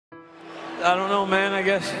I don't know, man. I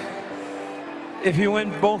guess if you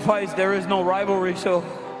win both fights, there is no rivalry, so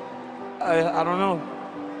I don't know.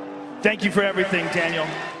 Thank you for everything, Daniel.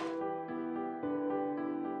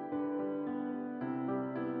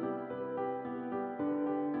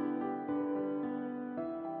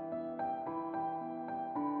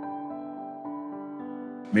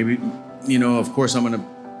 Maybe, you know, of course I'm gonna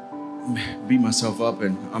beat myself up,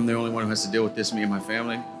 and I'm the only one who has to deal with this, me and my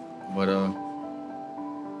family. But I'm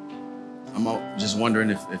just wondering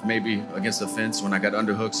if maybe against the fence when I got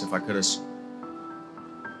underhooks, if I could have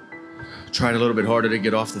tried a little bit harder to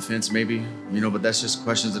get off the fence, maybe, you know. But that's just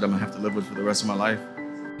questions that I'm gonna have to live with for the rest of my life.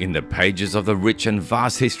 In the pages of the rich and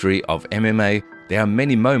vast history of MMA, there are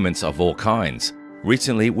many moments of all kinds.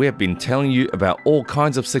 Recently, we have been telling you about all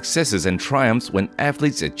kinds of successes and triumphs when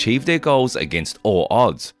athletes achieve their goals against all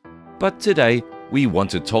odds. But today, we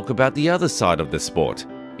want to talk about the other side of the sport.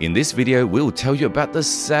 In this video, we'll tell you about the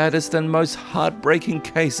saddest and most heartbreaking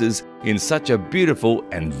cases in such a beautiful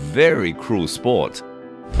and very cruel sport.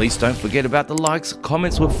 Please don't forget about the likes,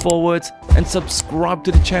 comments with forewords, and subscribe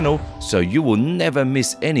to the channel so you will never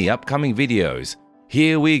miss any upcoming videos.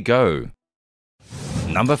 Here we go.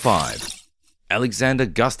 Number 5. Alexander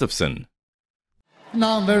Gustafsson.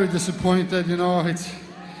 Now I'm very disappointed. You know, it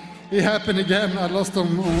happened again. I lost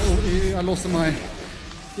him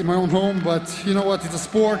in my own home. But you know what? It's a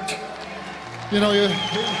sport. You know, it's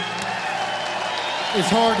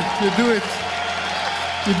hard. You do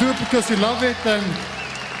it because you love it, and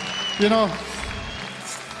you know,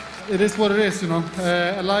 it is what it is. You know,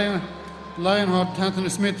 Lionheart Anthony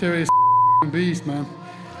Smith here is a beast, man.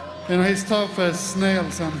 You know, he's tough as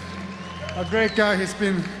nails and a great guy. He's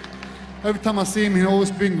been, every time I see him, he's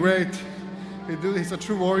always been great. He's a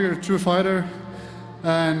true warrior, a true fighter,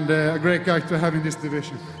 and a great guy to have in this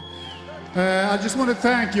division. I just want to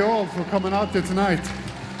thank you all for coming out there tonight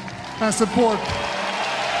and support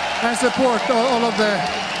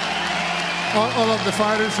all of the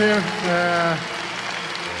fighters here.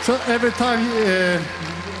 So every time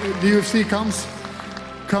the UFC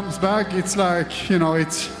comes back, it's like, you know,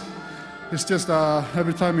 it's just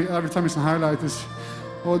every time it's a highlight.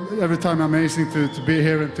 Every time amazing to be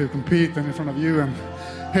here and to compete and in front of you and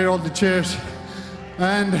hear all the cheers.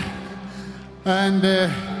 And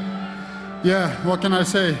yeah, what can I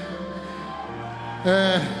say?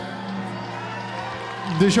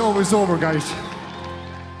 The show is over, guys.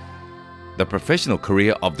 The professional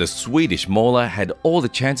career of the Swedish mauler had all the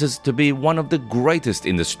chances to be one of the greatest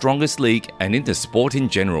in the strongest league and in the sport in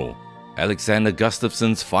general. Alexander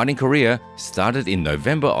Gustafsson's fighting career started in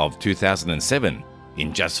November of 2007.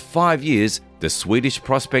 In just 5 years, the Swedish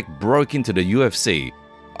prospect broke into the UFC.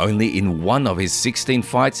 Only in one of his 16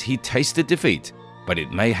 fights he tasted defeat. But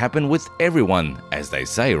it may happen with everyone, as they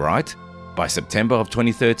say, right? By September of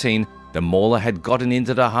 2013, the mauler had gotten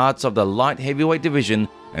into the hearts of the light heavyweight division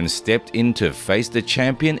and stepped in to face the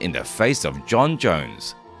champion in the face of Jon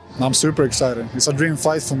Jones. I'm super excited. It's a dream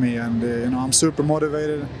fight for me, and you know, I'm super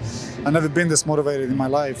motivated. I've never been this motivated in my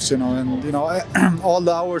life, you know. And you know, all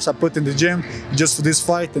the hours I put in the gym just for this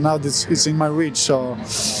fight, and now it's in my reach. So,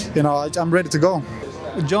 you know, I'm ready to go.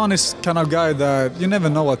 Jon is kind of guy that you never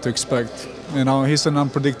know what to expect. You know, he's an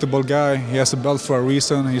unpredictable guy. He has a belt for a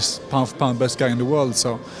reason. He's pound for pound best guy in the world.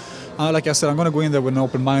 So, like I said, I'm going to go in there with an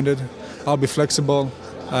open-minded. I'll be flexible,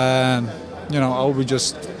 and you know, I'll be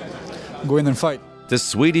just go in and fight. The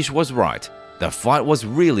Swedish was right. The fight was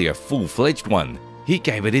really a full-fledged one. He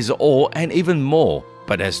gave it his all and even more,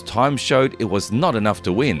 but as time showed, it was not enough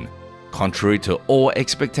to win. Contrary to all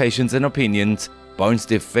expectations and opinions, Bones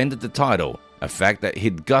defended the title, a fact that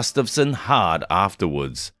hit Gustafsson hard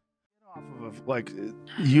afterwards. Like,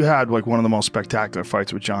 you had like one of the most spectacular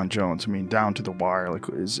fights with Jon Jones. I mean, down to the wire, like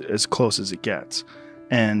as close as it gets.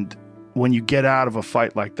 And when you get out of a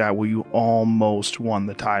fight like that, where you almost won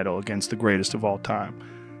the title against the greatest of all time,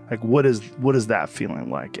 like what is that feeling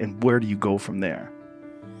like, and where do you go from there?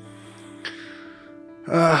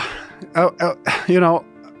 You know,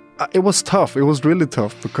 it was tough. It was really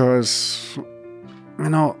tough because, you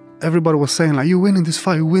know, everybody was saying like, "You're winning this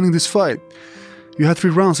fight. You're winning this fight. You had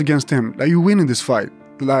 3 rounds against him. Like, you're winning this fight."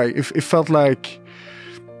 Like, it felt like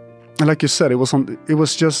you said, it was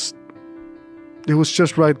just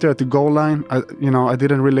right there at the goal line. You know, I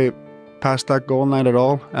didn't really pass that goal line at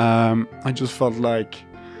all. I just felt like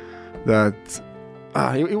that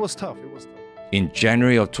it was tough. It was tough. In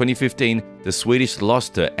January of 2015, the Swedish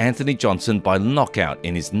lost to Anthony Johnson by knockout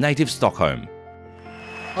in his native Stockholm.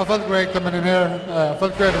 I felt great coming in here. I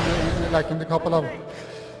felt great in the couple of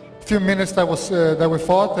few minutes that we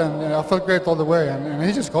fought, and I felt great all the way. And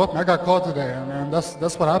he just caught me. I got caught today, and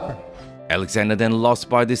that's what happened. Alexander then lost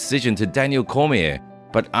by decision to Daniel Cormier,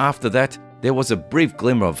 but after that, there was a brief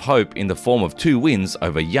glimmer of hope in the form of 2 wins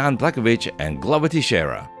over Jan Blachowicz and Glover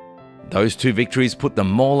Teixeira. Those 2 victories put the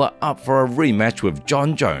Mauler up for a rematch with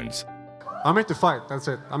John Jones. I'm here to fight, that's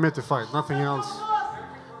it. I'm here to fight, nothing else,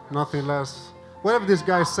 nothing less. Whatever this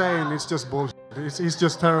guy's saying, it's just bullshit. He's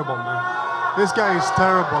just terrible, man. This guy is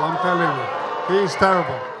terrible, I'm telling you. He is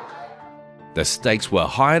terrible. The stakes were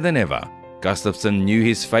higher than ever. Gustafsson knew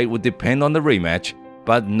his fate would depend on the rematch,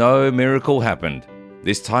 but no miracle happened.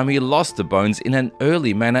 This time he lost to Bones in an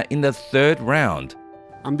early manner in the 3rd round.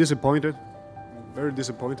 I'm disappointed, very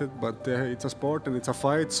disappointed, but it's a sport and it's a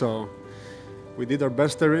fight, so we did our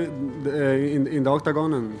best there in the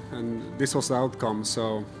octagon, and this was the outcome.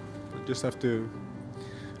 So I just have to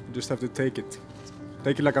take it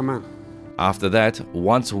like a man. After that,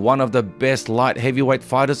 once one of the best light heavyweight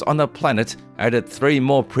fighters on the planet added 3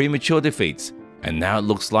 more premature defeats, and now it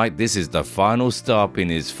looks like this is the final stop in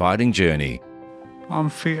his fighting journey. I'm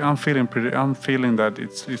feeling that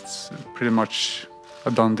it's pretty much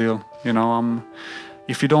a done deal. You know,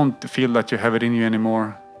 if you don't feel that you have it in you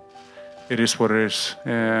anymore, it is what it is.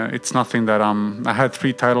 It's nothing that I had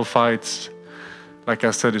 3 title fights. Like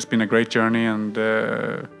I said, it's been a great journey, and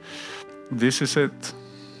this is it.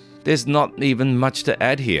 There's not even much to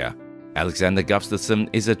add here. Alexander Gustafsson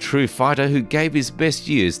is a true fighter who gave his best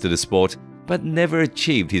years to the sport, but never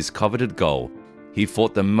achieved his coveted goal. He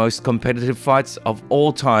fought the most competitive fights of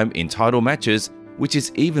all time in title matches, which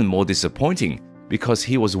is even more disappointing because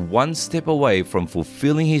he was one step away from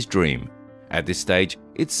fulfilling his dream. At this stage,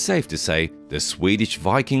 it's safe to say the Swedish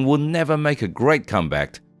Viking will never make a great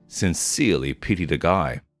comeback. Sincerely pity the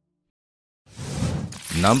guy.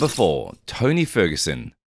 Number 4, Tony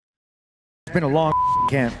Ferguson. It's been a long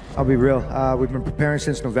camp, I'll be real. We've been preparing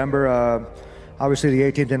since November. Obviously, the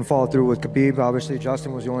 18th didn't follow through with Khabib. Obviously,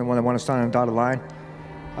 Justin was the only one that wanted to sign on the dotted line.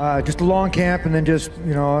 Just a long camp, and then just,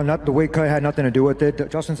 you know, the weight cut had nothing to do with it.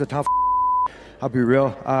 Justin's a tough I'll be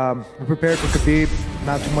real. We're prepared for Khabib,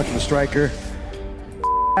 not too much of a striker.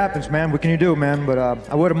 Happens, man. What can you do, man? But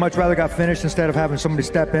I would have much rather got finished instead of having somebody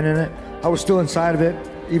step in it. I was still inside of it,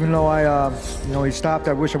 even though he stopped.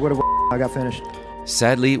 I wish I would have. I got finished.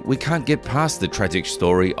 Sadly, we can't get past the tragic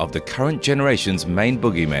story of the current generation's main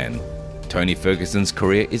boogeyman. Tony Ferguson's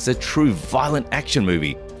career is a true violent action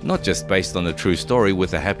movie, not just based on a true story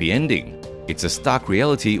with a happy ending. It's a stark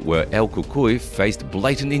reality where El Cucuy faced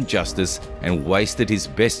blatant injustice and wasted his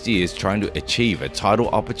best years trying to achieve a title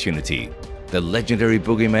opportunity. The legendary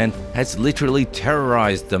boogeyman has literally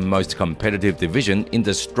terrorized the most competitive division in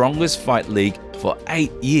the strongest fight league for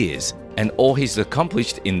 8 years, and all he's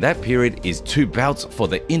accomplished in that period is 2 bouts for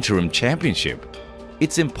the interim championship.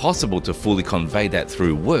 It's impossible to fully convey that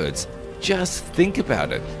through words. Just think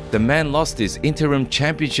about it. The man lost his interim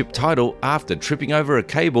championship title after tripping over a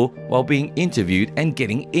cable while being interviewed and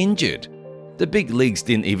getting injured. The big leagues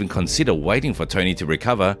didn't even consider waiting for Tony to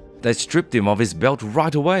recover. They stripped him of his belt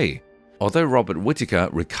right away. Although Robert Whittaker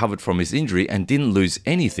recovered from his injury and didn't lose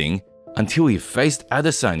anything until he faced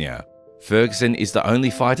Adesanya. Ferguson is the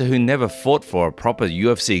only fighter who never fought for a proper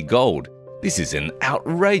UFC gold. This is an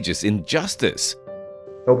outrageous injustice.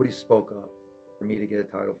 Nobody spoke up for me to get a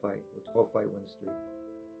title fight. A 12-fight win streak.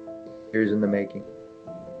 Years in the making.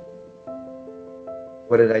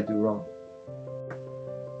 What did I do wrong?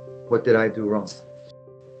 What did I do wrong?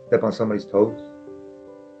 Step on somebody's toes?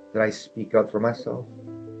 Did I speak up for myself?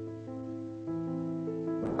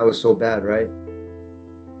 I was so bad, right?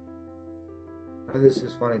 None of this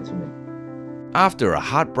is funny to me. After a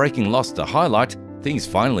heartbreaking loss to Highlight, things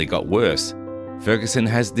finally got worse. Ferguson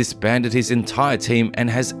has disbanded his entire team and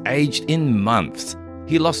has aged in months.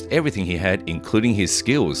 He lost everything he had, including his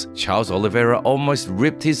skills. Charles Oliveira almost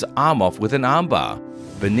ripped his arm off with an armbar.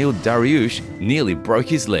 Beneil Dariush nearly broke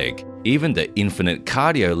his leg. Even the infinite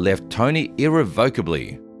cardio left Tony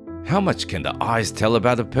irrevocably. How much can the eyes tell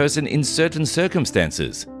about a person in certain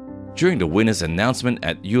circumstances? During the winner's announcement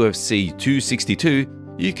at UFC 262,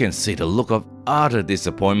 you can see the look of utter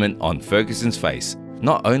disappointment on Ferguson's face,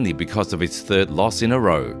 not only because of his 3rd loss in a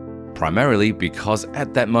row, primarily because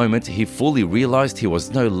at that moment he fully realized he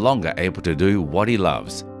was no longer able to do what he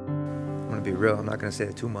loves. I'm gonna be real, I'm not gonna say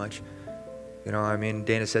it too much. You know, I mean,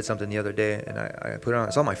 Dana said something the other day, and I put it on,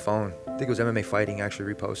 it's on my phone. I think it was MMA Fighting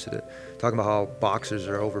actually reposted it, talking about how boxers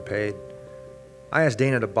are overpaid. I asked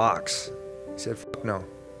Dana to box. He said, "Fuck no."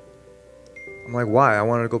 I'm like, why? I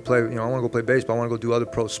wanted to go play, you know, I want to go play baseball. I want to go do other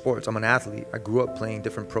pro sports. I'm an athlete. I grew up playing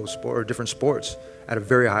different different sports at a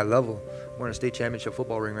very high level. We're in a state championship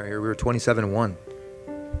football ring right here. We were 27-1.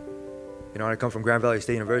 You know, I come from Grand Valley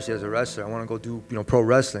State University as a wrestler. I want to go do, you know, pro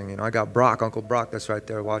wrestling. You know, I got Brock, Uncle Brock, that's right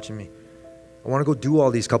there watching me. I want to go do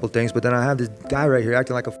all these couple things, but then I have this guy right here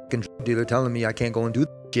acting like a fucking drug dealer telling me I can't go and do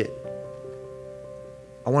shit.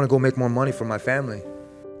 I want to go make more money for my family.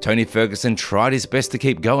 Tony Ferguson tried his best to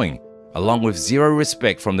keep going. Along with zero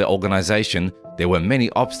respect from the organization, there were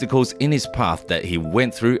many obstacles in his path that he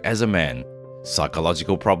went through as a man.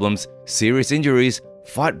 Psychological problems, serious injuries,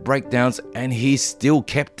 fight breakdowns, and he still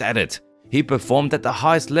kept at it. He performed at the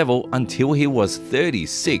highest level until he was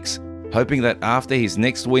 36, hoping that after his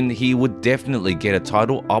next win he would definitely get a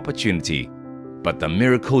title opportunity. But the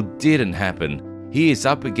miracle didn't happen. He is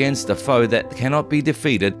up against a foe that cannot be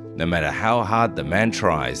defeated no matter how hard the man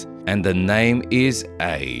tries, and the name is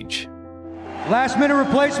age. Last minute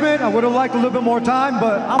replacement. I would have liked a little bit more time,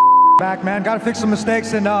 but I'm back, man. Got to fix some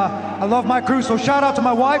mistakes, and I love my crew. So shout out to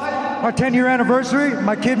my wife, our 10-year anniversary.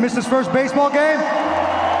 My kid missed his first baseball game.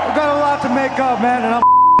 We've got a lot to make up, man, and I'm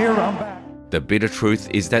here. I'm back. The bitter truth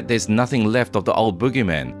is that there's nothing left of the old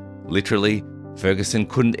boogeyman. Literally, Ferguson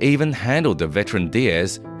couldn't even handle the veteran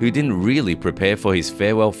Diaz, who didn't really prepare for his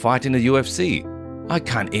farewell fight in the UFC. I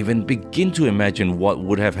can't even begin to imagine what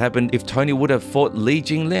would have happened if Tony would have fought Li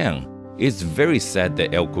Jingliang. It's very sad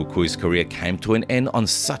that El Cucuy's career came to an end on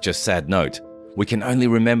such a sad note. We can only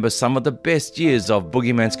remember some of the best years of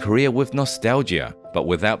Boogeyman's career with nostalgia, but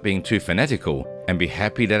without being too fanatical, and be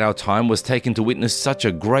happy that our time was taken to witness such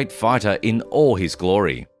a great fighter in all his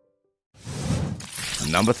glory.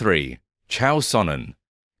 Number 3. Chael Sonnen.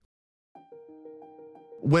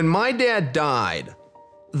 When my dad died,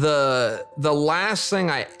 the last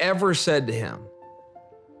thing I ever said to him,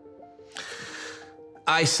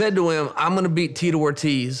 I said to him, I'm going to beat Tito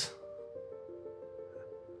Ortiz.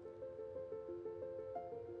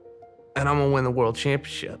 And I'm going to win the world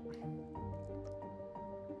championship.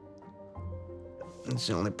 It's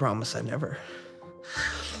the only promise I never...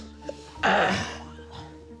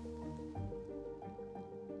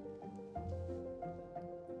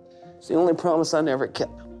 It's the only promise I never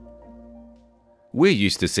kept. We're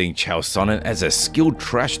used to seeing Chael Sonnen as a skilled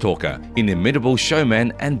trash talker, inimitable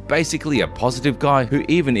showman, and basically a positive guy who,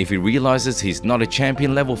 even if he realizes he's not a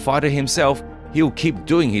champion level fighter himself, he'll keep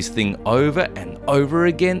doing his thing over and over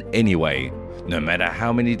again anyway. No matter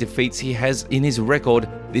how many defeats he has in his record,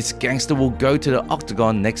 this gangster will go to the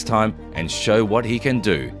octagon next time and show what he can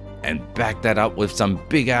do, and back that up with some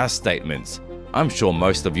big ass statements. I'm sure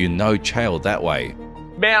most of you know Chael that way.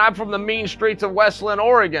 Man, I'm from the mean streets of Westland,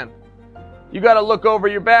 Oregon. You gotta look over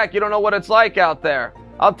your back. You don't know what it's like out there.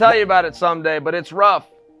 I'll tell you about it someday, but it's rough.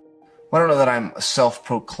 I don't know that I'm a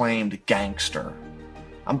self-proclaimed gangster.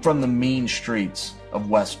 I'm from the mean streets of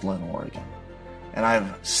Westland, Oregon. And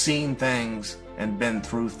I've seen things and been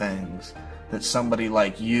through things that somebody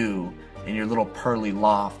like you in your little pearly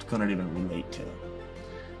loft couldn't even relate to.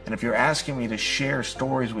 And if you're asking me to share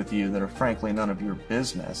stories with you that are frankly none of your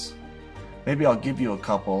business, maybe I'll give you a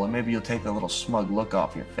couple and maybe you'll take a little smug look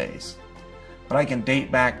off your face. But I can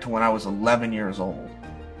date back to when I was 11 years old.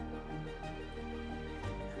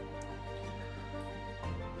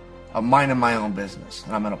 I'm minding my own business,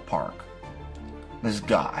 and I'm in a park. This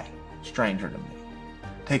guy, stranger to me,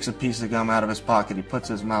 takes a piece of gum out of his pocket, he puts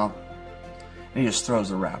his mouth, and he just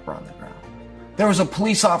throws the wrapper on the ground. There was a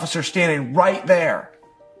police officer standing right there.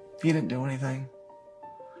 He didn't do anything.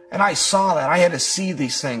 And I saw that. I had to see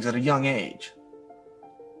these things at a young age.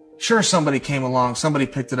 Sure, somebody came along, somebody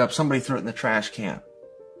picked it up, somebody threw it in the trash can.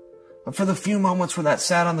 But for the few moments where that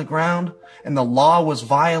sat on the ground and the law was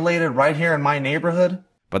violated right here in my neighborhood.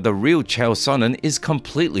 But the real Chael Sonnen is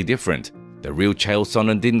completely different. The real Chael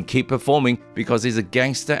Sonnen didn't keep performing because he's a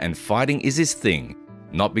gangster and fighting is his thing.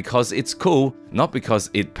 Not because it's cool, not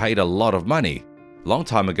because it paid a lot of money. Long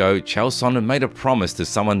time ago, Chael Sonnen made a promise to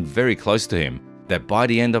someone very close to him that by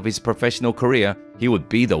the end of his professional career, he would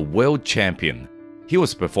be the world champion. He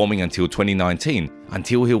was performing until 2019,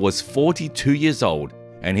 until he was 42 years old,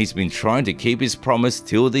 and he's been trying to keep his promise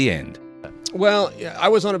till the end. Well, I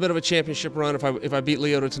was on a bit of a championship run. If I beat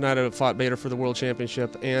Lyoto tonight, I would have fought Bader for the world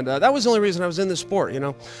championship, and that was the only reason I was in this sport. You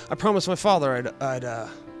know, I promised my father I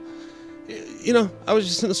was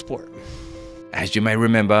just in the sport. As you may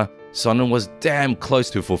remember, Sonnen was damn close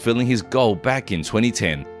to fulfilling his goal back in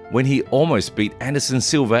 2010 when he almost beat Anderson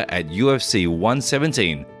Silva at UFC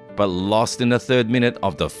 117. But lost in the 3rd minute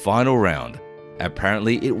of the final round.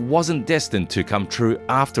 Apparently, it wasn't destined to come true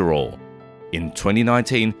after all. In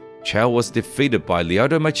 2019, Chael was defeated by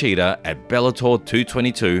Lyoto Machida at Bellator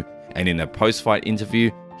 222, and in a post-fight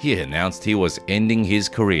interview, he announced he was ending his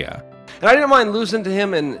career. And I didn't mind losing to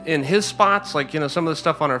him in his spots, like, you know, some of the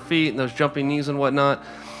stuff on our feet and those jumping knees and whatnot.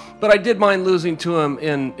 But I did mind losing to him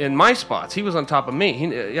in my spots. He was on top of me.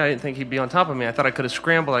 I didn't think he'd be on top of me. I thought I could have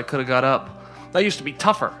scrambled, I could have got up. I used to be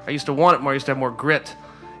tougher. I used to want it more. I used to have more grit.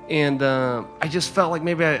 And I just felt like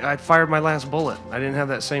maybe I'd fired my last bullet. I didn't have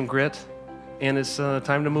that same grit, and it's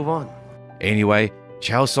time to move on. Anyway,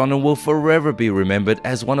 Chael Sonnen will forever be remembered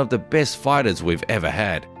as one of the best fighters we've ever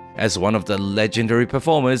had, as one of the legendary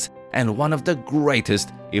performers, and one of the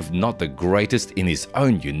greatest, if not the greatest, in his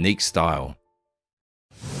own unique style.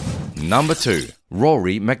 Number 2.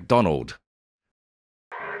 Rory MacDonald.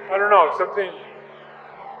 I don't know, something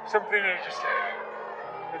is just,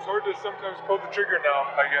 it's hard to sometimes pull the trigger now,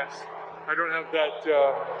 I guess. I don't have that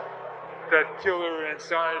killer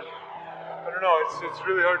inside. I don't know, it's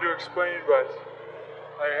really hard to explain, but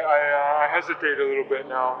I hesitate a little bit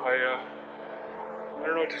now. I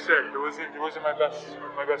don't know what to say. It wasn't my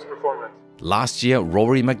best performance. Last year,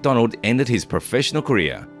 Rory MacDonald ended his professional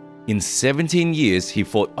career. In 17 years, he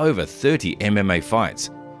fought over 30 MMA fights.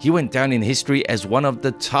 He went down in history as one of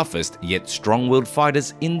the toughest yet strong-willed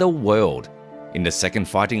fighters in the world. In the second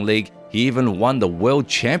fighting league, he even won the World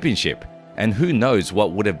Championship. And who knows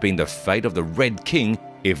what would have been the fate of the Red King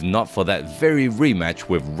if not for that very rematch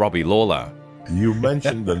with Robbie Lawler. You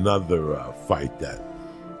mentioned another fight that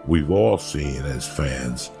we've all seen as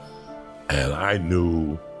fans, and I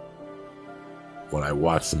knew when I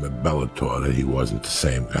watched him at Bellator that he wasn't the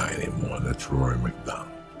same guy anymore. That's Rory MacDonald.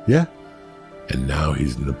 Yeah. And now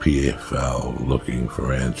he's in the PFL looking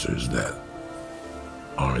for answers that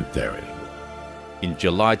aren't there anymore. In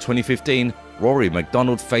July 2015, Rory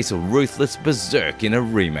MacDonald faced a ruthless berserk in a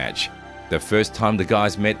rematch. The first time the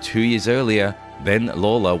guys met 2 years earlier, then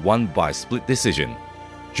Lawler won by split decision.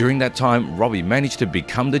 During that time, Robbie managed to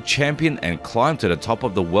become the champion and climb to the top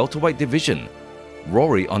of the welterweight division.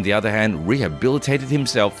 Rory, on the other hand, rehabilitated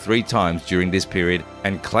himself 3 times during this period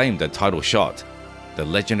and claimed a title shot. The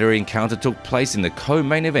legendary encounter took place in the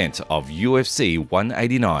co-main event of UFC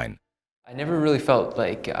 189. I never really felt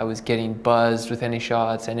like I was getting buzzed with any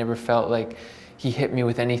shots. I never felt like he hit me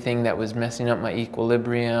with anything that was messing up my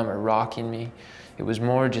equilibrium or rocking me. It was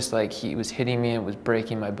more just like he was hitting me and was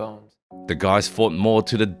breaking my bones. The guys fought more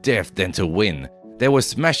to the death than to win. They were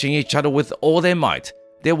smashing each other with all their might.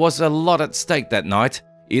 There was a lot at stake that night.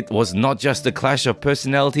 It was not just a clash of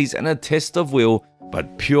personalities and a test of will,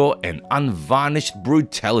 but pure and unvarnished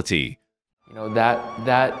brutality. You know,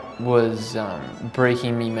 that was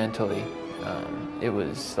breaking me mentally. It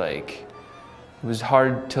was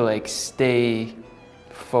hard to stay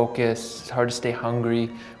focused. It's hard to stay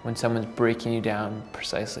hungry when someone's breaking you down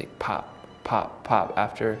precisely. Pop, pop, pop.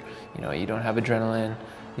 After you don't have adrenaline,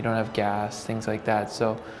 you don't have gas, things like that.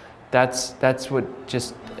 So that's what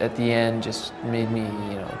just at the end just made me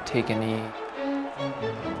take a knee.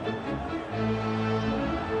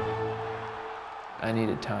 I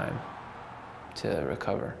needed time to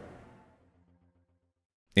recover.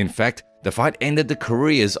 In fact, the fight ended the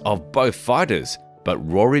careers of both fighters, but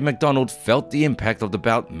Rory MacDonald felt the impact of the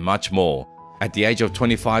bout much more. At the age of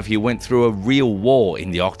 25, he went through a real war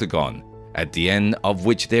in the octagon, at the end of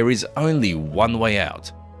which there is only one way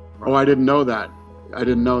out. Oh, I didn't know that. I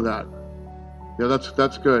didn't know that. Yeah,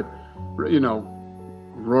 that's good.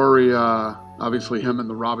 Rory, obviously him and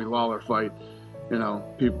the Robbie Lawler fight,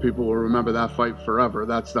 people will remember that fight forever.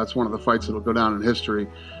 That's one of the fights that'll go down in history.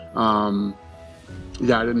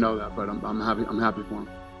 Yeah, I didn't know that, but I'm happy for him.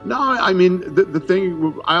 No, I mean the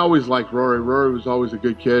thing, I always liked Rory. Rory was always a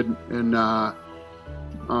good kid, and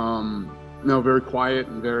very quiet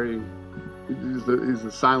and he's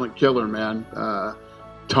a silent killer, man.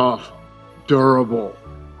 Tough, durable,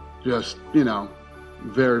 just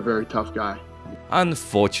very, very tough guy.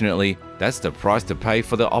 Unfortunately, that's the price to pay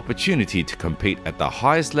for the opportunity to compete at the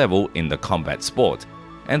highest level in the combat sport.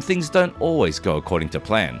 And things don't always go according to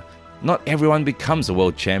plan. Not everyone becomes a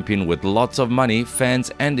world champion with lots of money,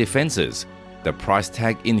 fans, and defenses. The price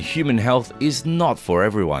tag in human health is not for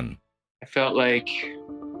everyone. I felt like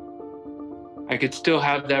I could still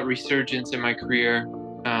have that resurgence in my career.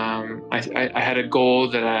 I had a goal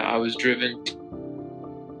that I was driven to.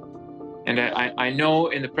 And I know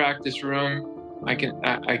in the practice room I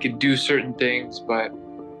could do certain things, but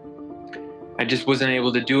I just wasn't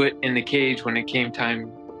able to do it in the cage when it came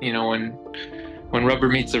time, when rubber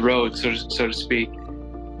meets the road, so to speak.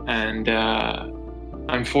 And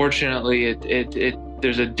unfortunately,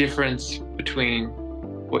 there's a difference between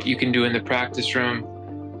what you can do in the practice room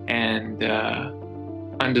and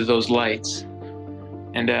under those lights.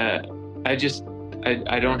 And I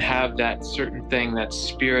don't have that certain thing, that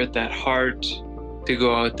spirit, that heart to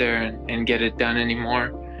go out there and get it done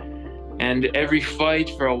anymore. And every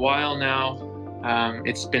fight for a while now,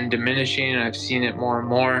 it's been diminishing, and I've seen it more and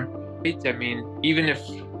more. I mean, even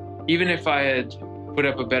if I had put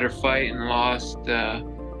up a better fight and lost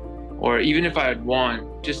or even if I had won,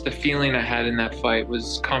 just the feeling I had in that fight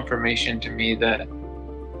was confirmation to me that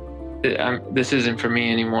this isn't for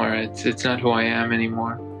me anymore. It's not who I am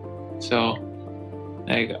anymore. So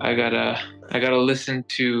I gotta listen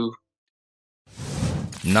to.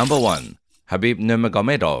 Number 1. Khabib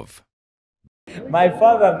Nurmagomedov. My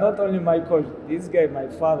father, not only my coach, this guy, my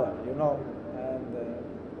father, you know,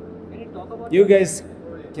 and you guys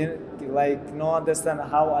can no understand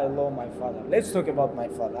how I love my father. Let's talk about my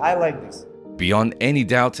father. I like this. Beyond any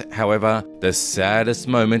doubt, however, the saddest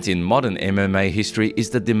moment in modern MMA history is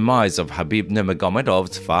the demise of Khabib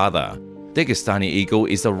Nurmagomedov's father. Dagestani Eagle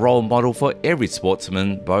is a role model for every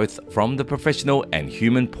sportsman, both from the professional and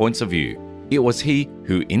human points of view. It was he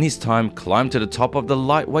who in his time climbed to the top of the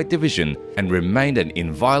lightweight division and remained an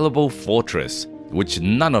inviolable fortress, which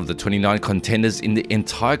none of the 29 contenders in the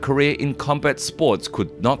entire career in combat sports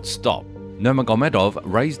could not stop. Nurmagomedov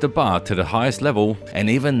raised the bar to the highest level, and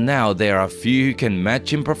even now there are few who can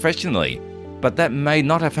match him professionally. But that may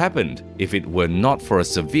not have happened if it were not for a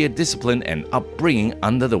severe discipline and upbringing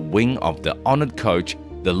under the wing of the honored coach,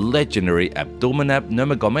 the legendary Abdulmanap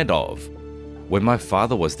Nurmagomedov. When my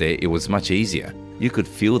father was there, it was much easier. You could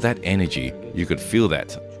feel that energy. You could feel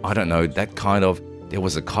that, I don't know, there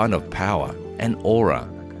was a kind of power, an aura.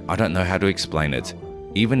 I don't know how to explain it.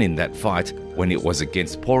 Even in that fight, when it was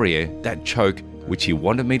against Poirier, that choke, which he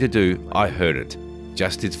wanted me to do, I heard it.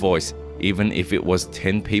 Just his voice, even if it was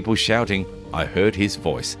 10 people shouting, I heard his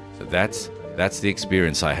voice. That's the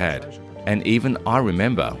experience I had. And even I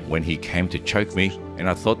remember when he came to choke me, and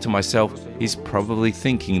I thought to myself, he's probably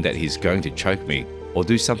thinking that he's going to choke me or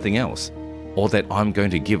do something else, or that I'm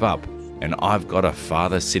going to give up, and I've got a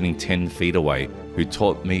father sitting 10 feet away who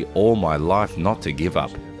taught me all my life not to give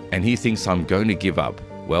up, and he thinks I'm going to give up.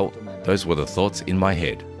 Well, those were the thoughts in my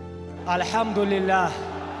head. Alhamdulillah.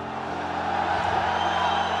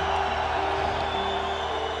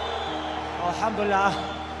 Alhamdulillah.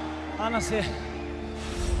 Honestly,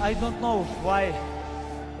 I don't know why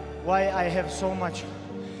I have so much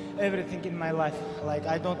everything in my life. Like,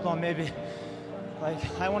 I don't know, maybe, like,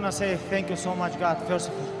 I want to say thank you so much, God, first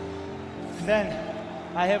of all. Then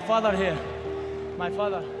I have father here, my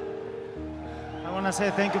father. I want to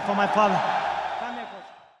say thank you for my father.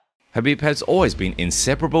 Khabib has always been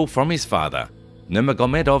inseparable from his father.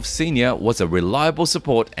 Nurmagomedov Sr. was a reliable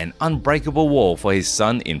support and unbreakable wall for his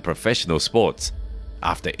son in professional sports.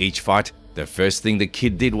 After each fight, the first thing the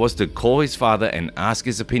kid did was to call his father and ask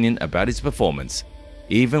his opinion about his performance.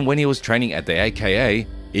 Even when he was training at the AKA,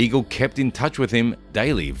 Eagle kept in touch with him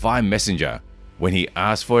daily via messenger when he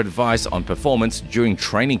asked for advice on performance during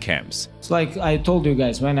training camps. It's like I told you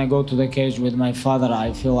guys, when I go to the cage with my father,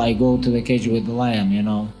 I feel I go to the cage with the lion, you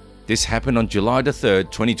know. This happened on July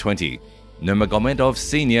 3rd, 2020. Nurmagomedov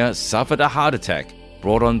Sr. suffered a heart attack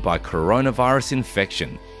brought on by coronavirus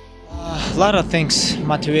infection. A lot of things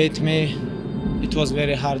motivate me. It was a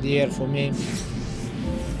very hard year for me.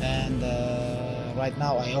 And right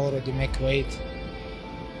now I already make weight.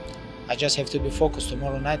 I just have to be focused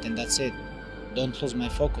tomorrow night and that's it. Don't lose my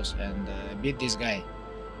focus and beat this guy.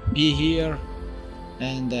 Be here,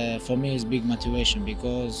 and for me it's big motivation,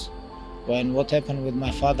 because when what happened with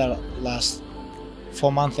my father last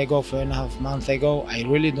 4.5 months ago, I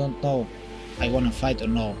really don't know I want to fight or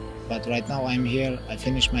no. But right now I'm here, I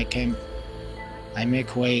finish my camp, I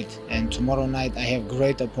make weight, and tomorrow night I have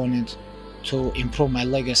great opponent to improve my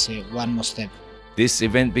legacy one more step. This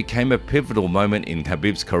event became a pivotal moment in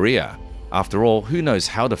Khabib's career. After all, who knows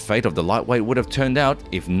how the fate of the lightweight would have turned out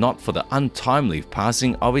if not for the untimely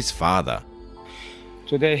passing of his father.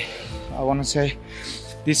 Today, I want to say,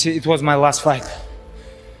 it was my last fight.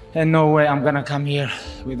 And no way I'm gonna come here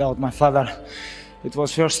without my father. It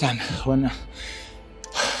was first time when,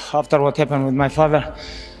 after what happened with my father,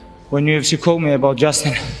 when UFC called me about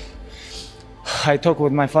Justin, I talked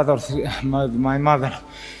with my father, my mother,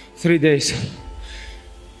 3 days.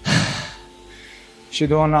 She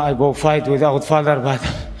don't want I go fight without father, but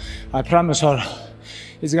I promise her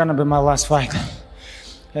it's gonna be my last fight.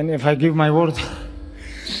 And if I give my word,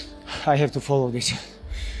 I have to follow this.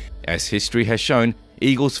 As history has shown,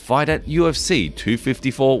 Eagle's fight at UFC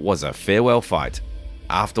 254 was a farewell fight.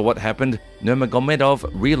 After what happened, Nurmagomedov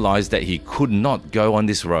realized that he could not go on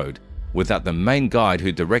this road without the main guide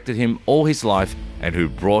who directed him all his life and who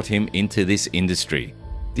brought him into this industry.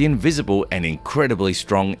 The invisible and incredibly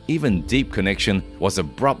strong, even deep connection was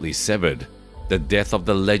abruptly severed. The death of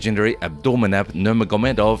the legendary Abdulmanap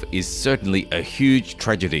Nurmagomedov is certainly a huge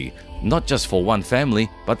tragedy, not just for one family,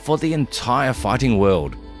 but for the entire fighting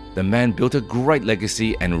world. The man built a great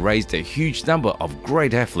legacy and raised a huge number of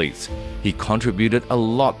great athletes. He contributed a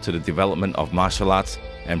lot to the development of martial arts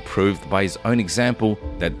and proved by his own example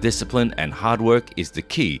that discipline and hard work is the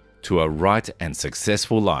key to a right and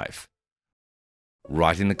successful life.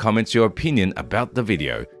 Write in the comments your opinion about the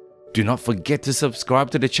video. Do not forget to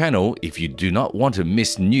subscribe to the channel if you do not want to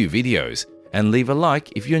miss new videos, and leave a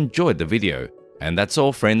like if you enjoyed the video. And that's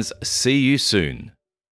all, friends. See you soon.